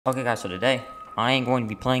Okay guys, so today I am going to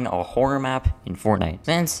be playing a horror map in Fortnite.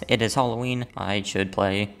 Since it is Halloween, I should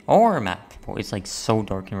play a horror map. Oh, it's like so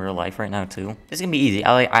dark in real life right now too. This is gonna be easy.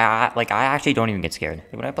 I actually don't even get scared.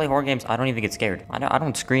 When I play horror games, I don't even get scared. I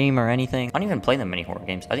don't scream or anything. I don't even play that many horror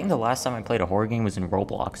games. I think the last time I played a horror game was in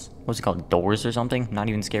Roblox. What was it called? Doors or something? Not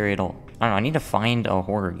even scary at all. I don't know, I need to find a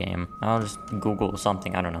horror game. I'll just Google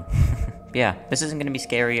something, I don't know. Yeah, this isn't gonna be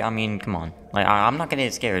scary. I mean, come on. Like, I'm not gonna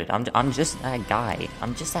get scared. I'm just that guy.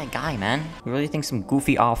 I'm just that guy, man. You really think some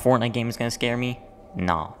goofy Fortnite game is gonna scare me?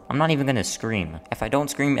 No. I'm not even gonna scream. If I don't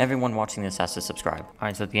scream, everyone watching this has to subscribe.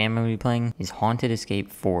 Alright, so the game I'm gonna be playing is Haunted Escape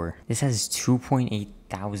 4. This has 2.8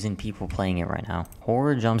 thousand people playing it right now.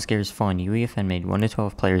 Horror jump scares fun. UEFN made 1 to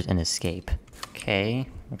 12 players in Escape. Okay,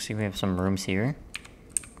 looks like we have some rooms here.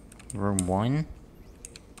 Room 1.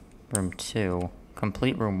 Room 2.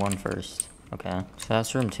 Complete room 1 first. Okay, so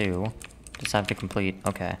that's room 2. Just have to complete.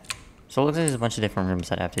 Okay. So it looks like there's a bunch of different rooms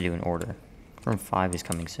that I have to do in order. Room 5 is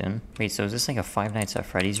coming soon. Wait, so is this like a Five Nights at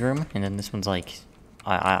Freddy's room? And then this one's like,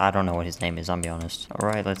 I don't know what his name is, I'll be honest.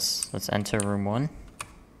 Alright, let's enter room 1.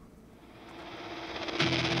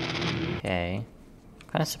 Okay.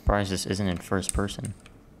 Kinda surprised this isn't in first person.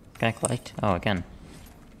 Can I collect? Oh, again.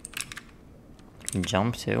 Can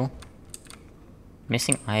jump too.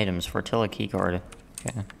 Missing items. Fortilla keycard.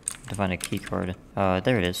 Okay. To find a keycard.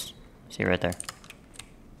 There it is. See it right there.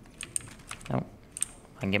 Oh.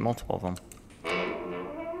 I can get multiple of them.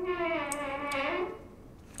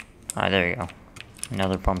 Alright, there you go.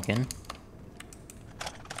 Another pumpkin.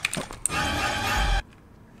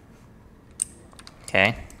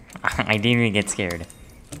 Okay. I didn't even get scared.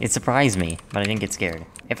 It surprised me, but I didn't get scared.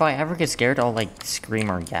 If I ever get scared, I'll like scream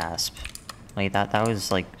or gasp. Like that was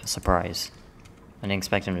like a surprise. I didn't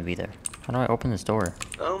expect him to be there. How do I open this door?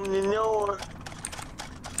 No.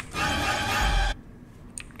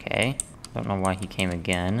 Okay. Don't know why he came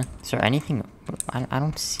again. Is there anything? I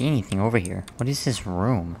don't see anything over here. What is this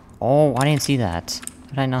room? Oh, I didn't see that. How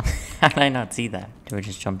did I not? How did I not see that? Do I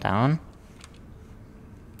just jump down?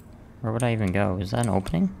 Where would I even go? Is that an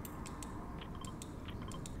opening?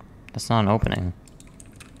 That's not an opening.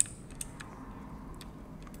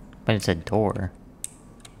 But it's a door.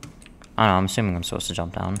 I don't know, I'm assuming I'm supposed to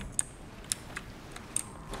jump down.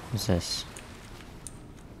 What's this?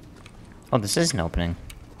 Oh, this is an opening.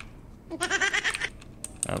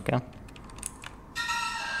 Okay.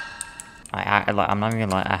 I'm not even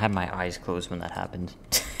gonna lie, I had my eyes closed when that happened.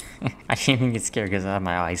 I didn't even get scared because I had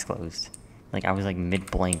my eyes closed. Like, I was like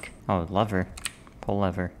mid-blink. Oh, lever. Pull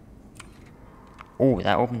lever. Oh,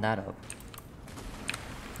 that opened that up.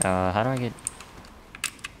 How do I get...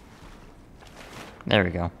 There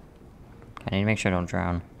we go. I need to make sure I don't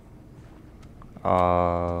drown.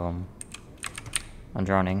 I'm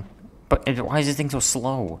drowning. But why is this thing so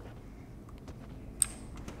slow?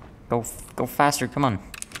 Go faster, come on.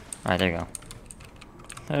 Alright, there you go.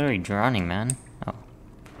 Literally drowning, man. Oh.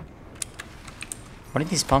 What do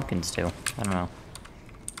these pumpkins do? I don't know.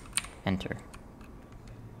 Enter.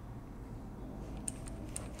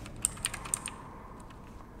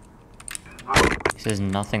 This is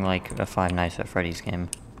nothing like a Five Nights at Freddy's game.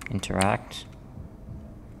 Interact.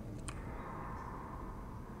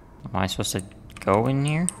 Am I supposed to go in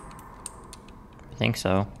here? I think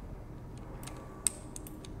so.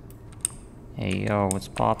 Hey yo, what's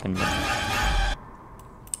poppin'?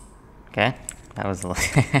 Okay, that was a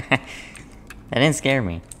that didn't scare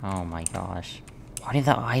me. Oh my gosh. Why did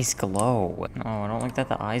the eyes glow? No, I don't like that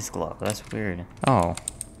the eyes glow. That's weird. Oh,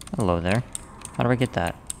 hello there. How do I get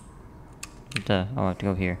that? Oh, I have to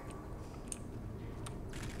go here.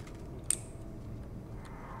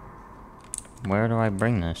 Where do I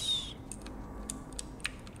bring this?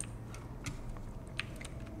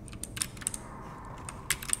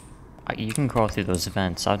 You can crawl through those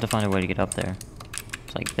vents. I have to find a way to get up there.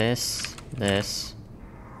 It's like this, this.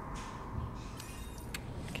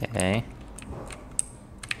 Okay.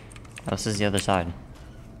 Oh, this is the other side.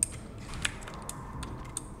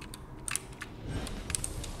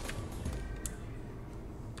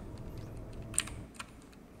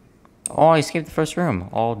 Oh, I escaped the first room.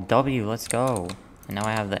 All W, let's go. And now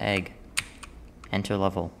I have the egg. Enter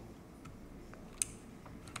level.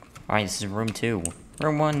 Alright, this is room 2.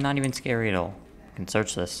 Room 1, not even scary at all. I can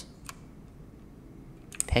search this.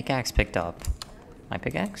 Pickaxe picked up. My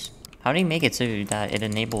pickaxe? How do you make it so that it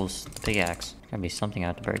enables the pickaxe? Gotta be something I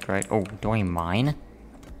have to break, right? Oh, do I mine?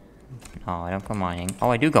 No, I don't go mining. Oh,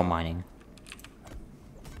 I do go mining.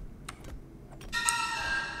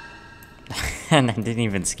 And that didn't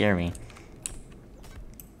even scare me.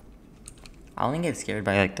 I only get scared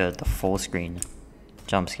by like the full screen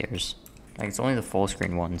jump scares. Like, it's only the full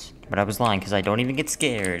screen ones. But I was lying, because I don't even get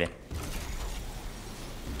scared.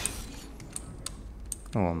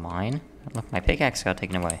 Oh, mine? Look, my pickaxe got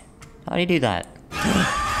taken away. How do you do that?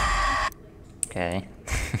 Okay.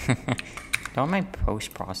 Don't my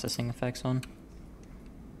post-processing effects on?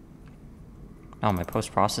 Oh, my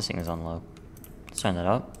post-processing is on low. Let's turn that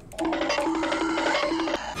up.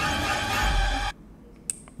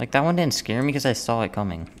 Like, that one didn't scare me because I saw it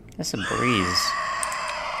coming. That's a breeze.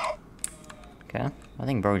 Okay. I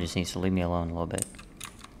think bro just needs to leave me alone a little bit.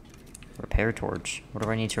 Repair torch. What do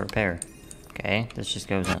I need to repair? Okay, this just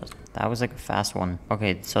goes in. That was like a fast one.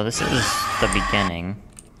 Okay, so this is the beginning.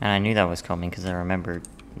 And I knew that was coming because I remembered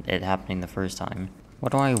it happening the first time.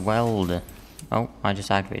 What do I weld? Oh, I just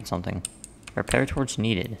activated something. Repair torch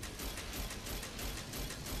needed.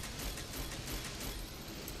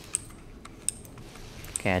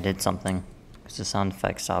 Okay, I did something. Because the sound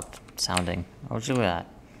effect stopped sounding. What would you do that?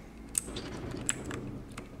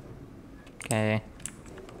 Okay.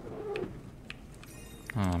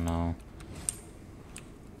 Oh no.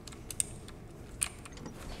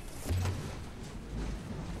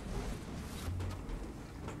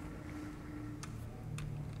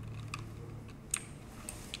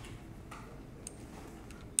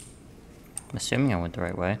 I'm assuming I went the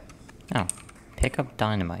right way. Oh. Pick up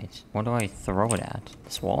dynamite. What do I throw it at?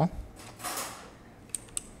 This wall?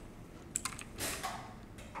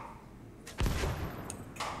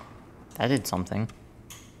 That did something.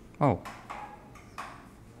 Oh.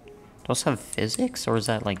 Those have physics, or is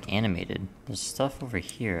that like animated? There's stuff over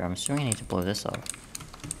here. I'm assuming I need to blow this up.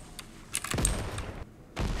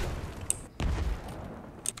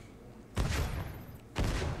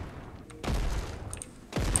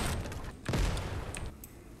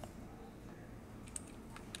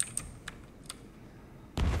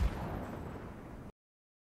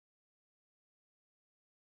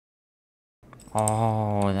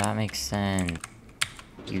 Oh, that makes sense.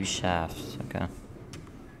 Use shafts, okay.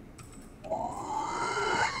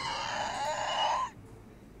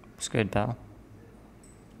 It's good, pal.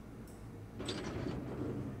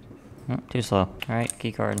 Oh, too slow. Alright,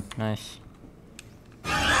 keycard. Nice.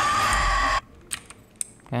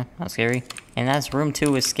 Okay, not scary. And that's room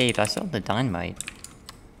 2 escaped. I still have the dynamite.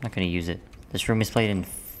 I'm not gonna use it. This room is played in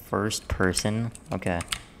first person. Okay.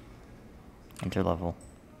 Enter level.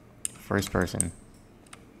 First person.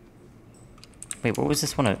 Wait, what was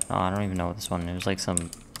this one? Oh, I don't even know what this one. It was like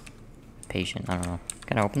some patient. I don't know.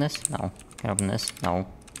 Can I open this? No. Can I open this? No.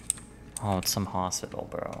 Oh, it's some hospital,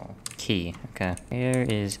 bro. Key. Okay. There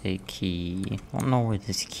is a key. I don't know where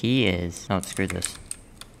this key is. No, screw this.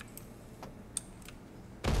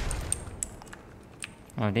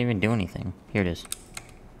 Oh, it didn't even do anything. Here it is.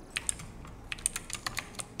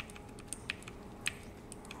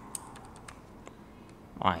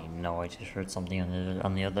 I know, I just heard something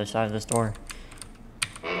on the other side of this door.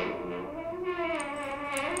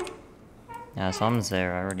 Yeah, something's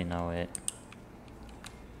there, I already know it.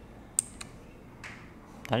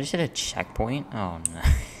 Did I just hit a checkpoint? Oh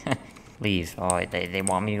no. Leave. Oh, they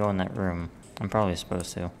want me to go in that room. I'm probably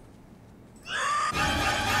supposed to.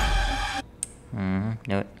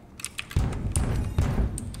 Knew it.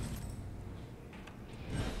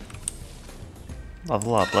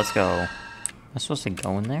 Level up, let's go. Am I supposed to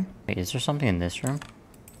go in there? Wait, is there something in this room?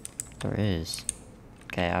 There is.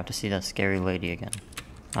 Okay, I have to see that scary lady again.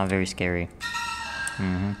 Not very scary.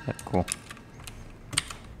 Yep, cool.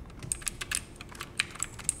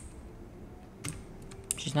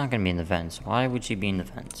 She's not gonna be in the vents. Why would she be in the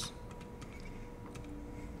vents?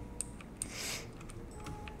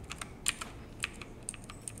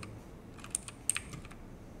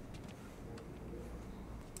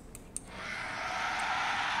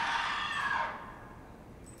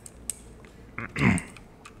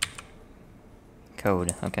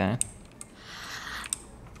 Code, okay.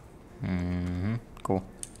 Cool.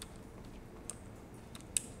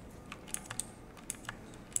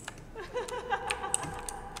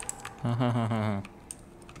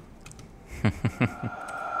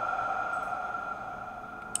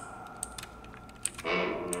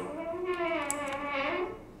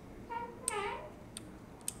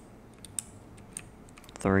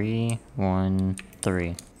 Three, 1,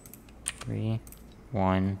 3. 3,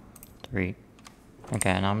 1, 3.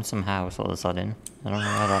 Okay, now I'm in some house all of a sudden. I don't know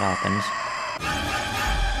how that happens.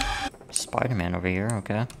 Spider-Man over here,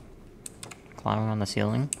 okay. Climbing on the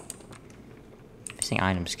ceiling. Missing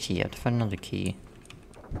items key. I have to find another key.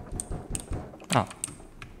 Oh.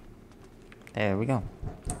 There we go.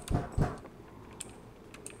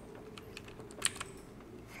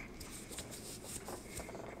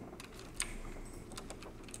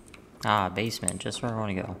 Ah, basement. Just where I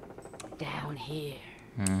want to go. Down here.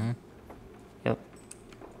 Mm-hmm. Yep.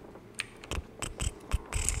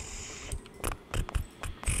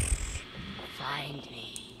 Find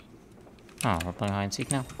me. Oh, we're playing hide and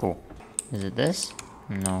seek now? Cool. Is it this?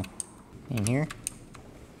 No. In here?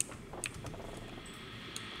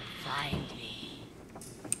 Find me.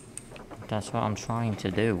 That's what I'm trying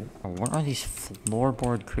to do. Oh, what are these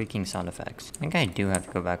floorboard creaking sound effects? I think I do have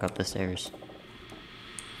to go back up the stairs.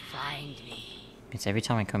 Find me. It's every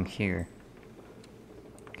time I come here.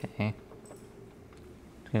 Okay.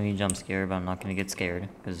 It's gonna be a jump scare, but I'm not gonna get scared,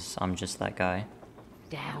 because I'm just that guy.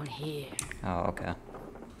 Down here. Oh, okay.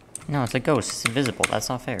 No, it's a ghost. It's invisible. That's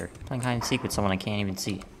not fair. Playing hide and seek with someone I can't even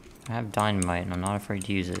see. I have dynamite, and I'm not afraid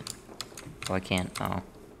to use it. Oh, I can't. Oh.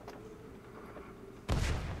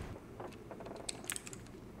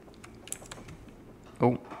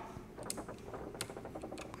 Oh.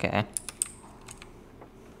 Okay.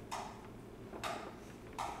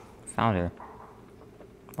 Found her.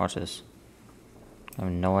 Watch this. I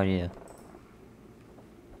have no idea.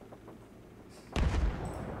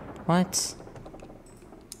 What?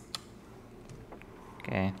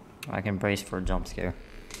 Okay. I can brace for a jump scare.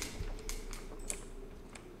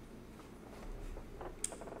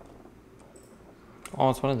 Oh,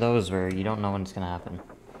 it's one of those where you don't know when it's gonna happen.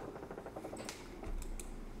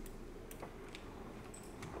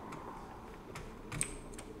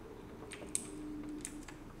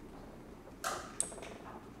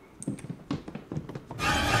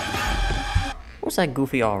 What's that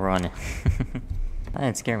goofy all run? That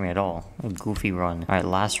didn't scare me at all. A goofy run. Alright,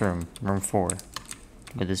 last room. Room 4.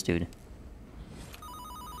 With this dude.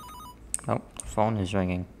 Oh, phone is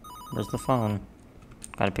ringing. Where's the phone?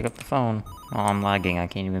 Gotta pick up the phone. Oh, I'm lagging. I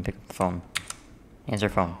can't even pick up the phone. Answer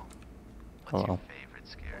phone. Hello.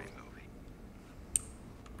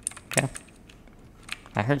 Okay.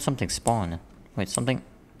 I heard something spawn. Wait, something...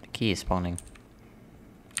 The key is spawning.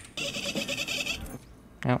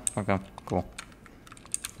 Oh, okay. Cool.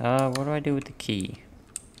 What do I do with the key?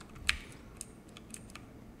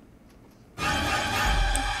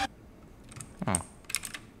 Oh.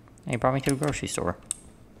 He brought me to a grocery store.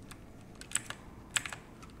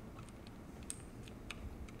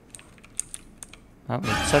 Oh,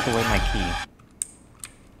 he took away my key.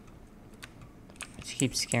 It just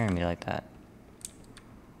keeps scaring me like that.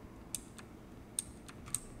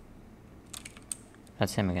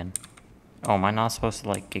 That's him again. Oh, am I not supposed to,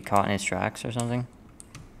 like, get caught in his tracks or something?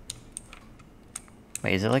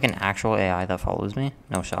 Wait, is it like an actual AI that follows me?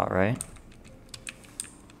 No shot, right?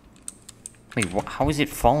 Wait, how is it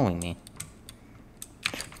following me?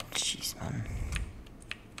 Jeez, man.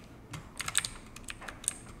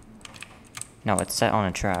 No, it's set on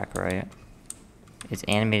a track, right? It's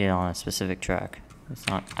animated on a specific track. It's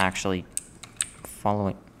not actually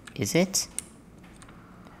following... Is it?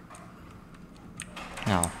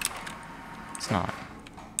 No. It's not.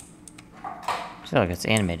 I feel like it's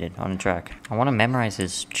animated on a track. I want to memorize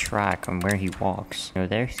his track on where he walks. Go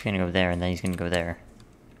there, he's gonna go there, and then he's gonna go there.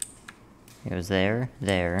 He goes there,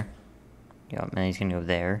 there. Yup, and then he's gonna go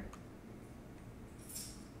there.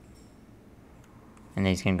 And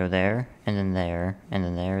then he's gonna go there, and then there, and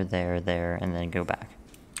then there, and then go back.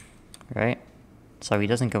 Right? So he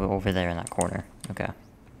doesn't go over there in that corner. Okay.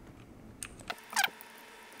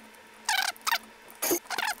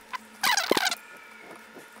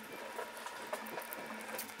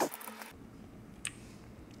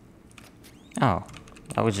 Oh,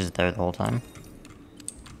 I was just there the whole time.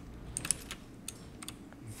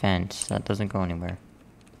 Vent, that doesn't go anywhere.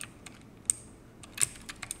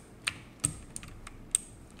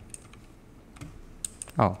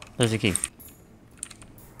 Oh, there's a key.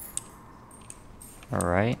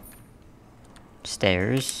 Alright.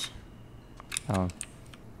 Stairs. Oh.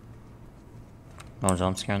 No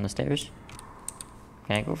jump scare on the stairs?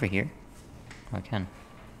 Can I go over here? Oh, I can.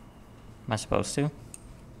 Am I supposed to?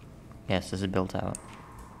 Yes, this is built out.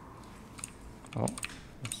 Oh.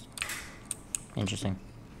 Interesting.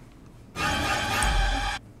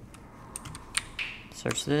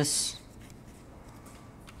 Search this.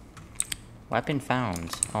 Weapon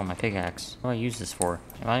found. Oh, my pickaxe. What do I use this for?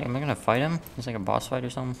 Am I gonna fight him? It's like a boss fight or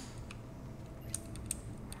something?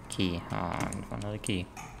 Key. Oh, I'm gonna find another key.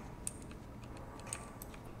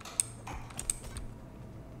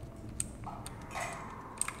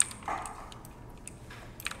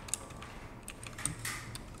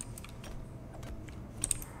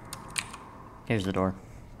 Here's the door.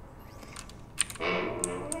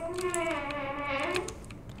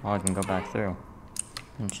 Oh, I can go back through.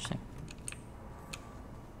 Interesting.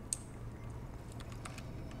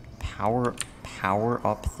 Power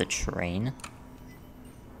up the train?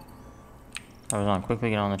 I was on.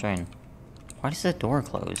 Quickly get on the train. Why does the door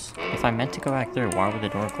close? If I meant to go back through, why would the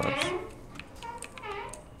door close?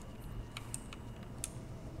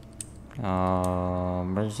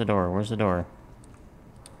 Where's the door? Where's the door?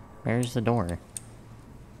 Where's the door?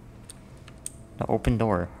 The open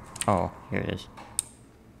door. Oh, here it is.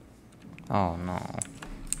 Oh no.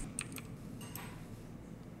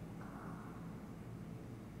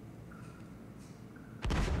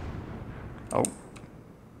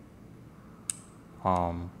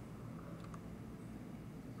 Oh.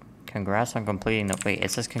 Congrats on completing the- wait,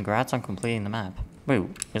 it says congrats on completing the map. Wait,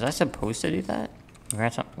 was I supposed to do that?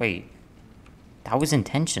 Congrats on- wait. That was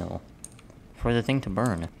intentional. For the thing to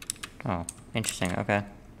burn. Oh, interesting, okay.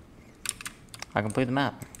 I completed the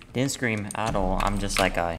map. Didn't scream at all, I'm just like,